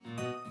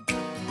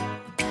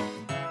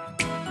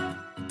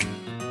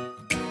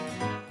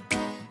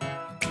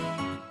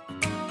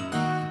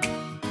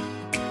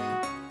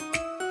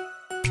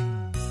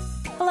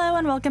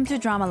and welcome to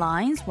Drama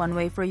Lines, one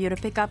way for you to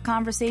pick up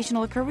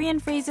conversational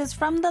Korean phrases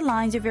from the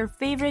lines of your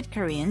favorite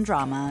Korean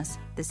dramas.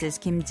 This is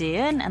Kim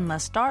Ji-eun, and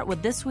let's start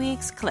with this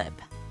week's clip.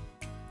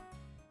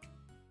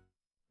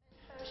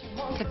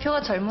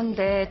 대표가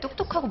젊은데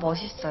똑똑하고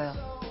멋있어요.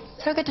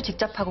 설계도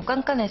직접 하고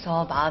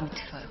깐깐해서 마음이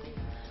들어요.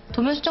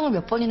 도면 수정을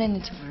몇 번이나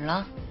했는지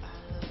몰라.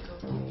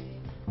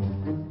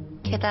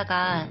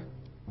 게다가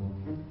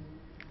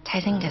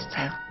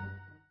잘생겼어요.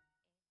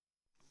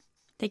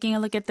 Taking a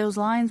look at those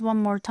lines one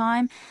more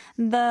time,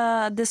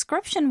 the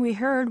description we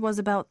heard was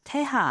about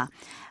Taeha.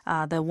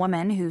 The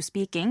woman who's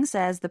speaking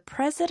says the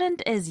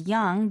president is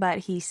young,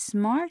 but he's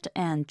smart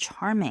and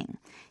charming.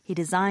 He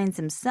designs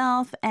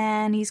himself,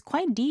 and he's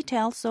quite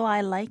detailed, so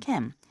I like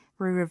him.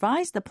 We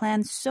revised the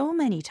plan so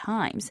many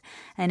times,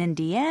 and in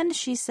the end,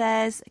 she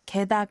says,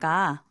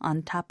 게다가,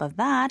 on top of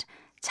that,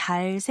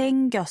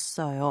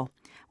 잘생겼어요,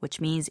 which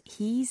means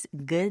he's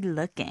good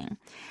looking.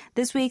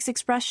 This week's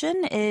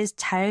expression is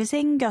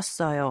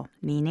잘생겼어요,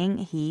 meaning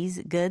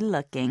he's good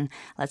looking.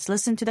 Let's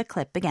listen to the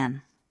clip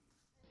again.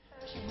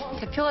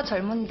 대표가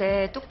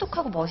젊은데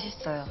똑똑하고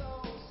멋있어요.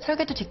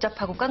 설계도 직접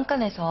하고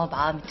깐깐해서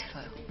마음이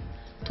들어요.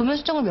 도면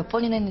수정을 몇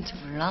번이나 했는지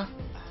몰라.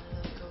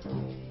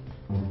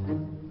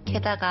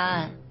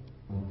 게다가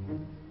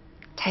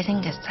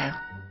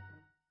잘생겼어요.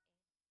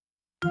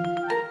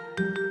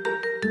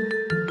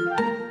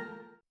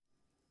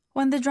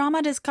 When the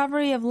drama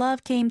Discovery of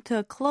Love came to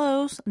a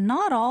close,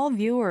 not all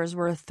viewers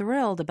were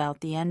thrilled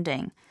about the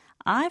ending.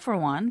 I, for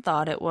one,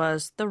 thought it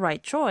was the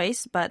right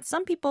choice, but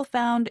some people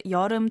found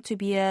여름 to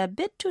be a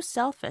bit too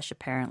selfish,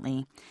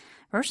 apparently.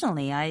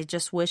 Personally, I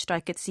just wished I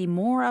could see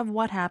more of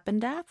what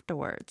happened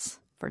afterwards.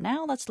 For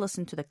now, let's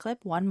listen to the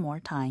clip one more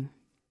time.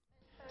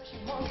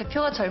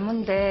 대표가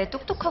젊은데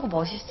똑똑하고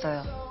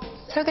멋있어요.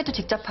 설계도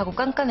직접 하고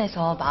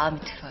깐깐해서 마음이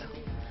들어요.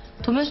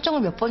 도면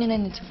수정을 몇 번이나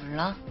했는지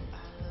몰라.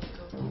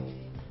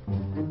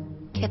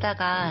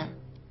 게다가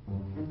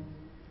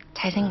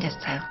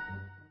잘생겼어요.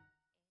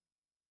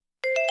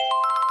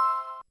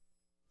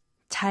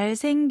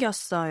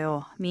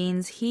 잘생겼어요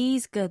means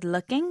he's good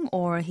looking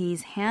or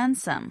he's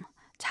handsome.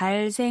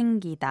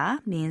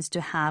 잘생기다 means to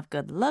have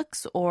good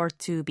looks or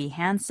to be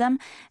handsome,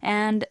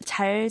 and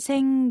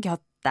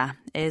잘생겼다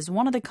is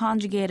one of the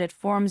conjugated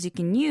forms you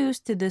can use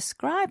to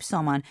describe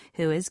someone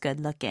who is good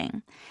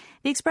looking.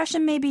 The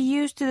expression may be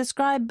used to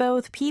describe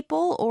both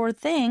people or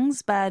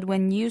things, but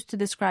when used to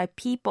describe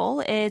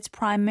people, it's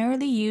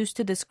primarily used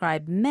to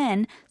describe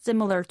men,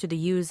 similar to the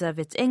use of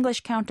its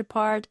English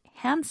counterpart,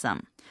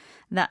 handsome.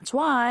 That's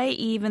why,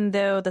 even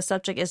though the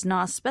subject is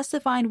not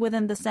specified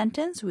within the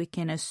sentence, we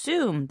can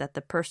assume that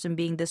the person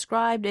being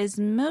described is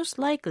most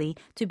likely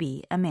to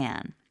be a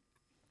man.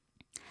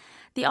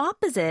 The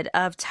opposite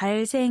of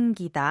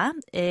잘생기다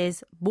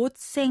is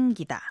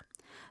못생기다.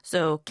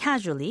 So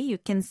casually, you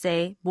can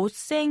say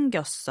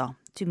못생겼어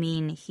to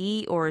mean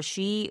he or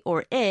she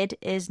or it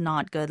is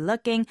not good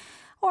looking,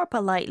 or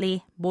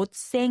politely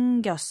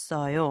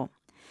못생겼어요.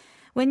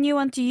 When you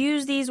want to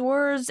use these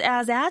words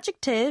as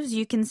adjectives,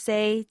 you can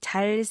say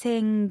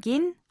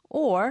잘생긴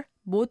or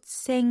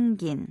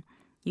못생긴.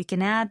 You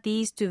can add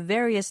these to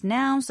various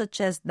nouns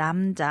such as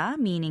남자,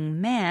 meaning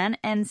man,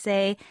 and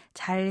say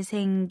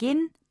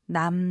잘생긴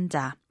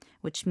남자,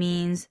 which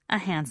means a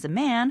handsome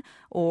man,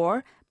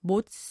 or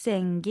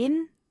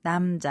못생긴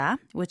남자,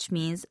 which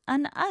means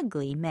an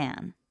ugly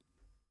man.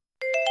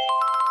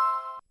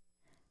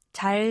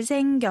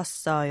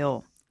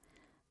 잘생겼어요.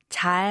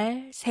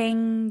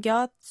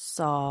 잘생겼어요.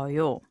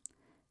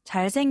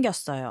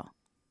 잘생겼어요.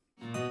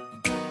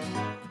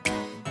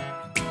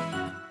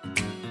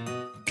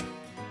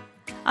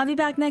 I'll be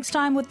back next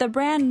time with a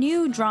brand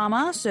new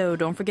drama, so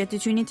don't forget to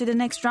tune into the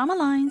next Drama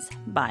Lines.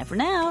 Bye for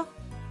now.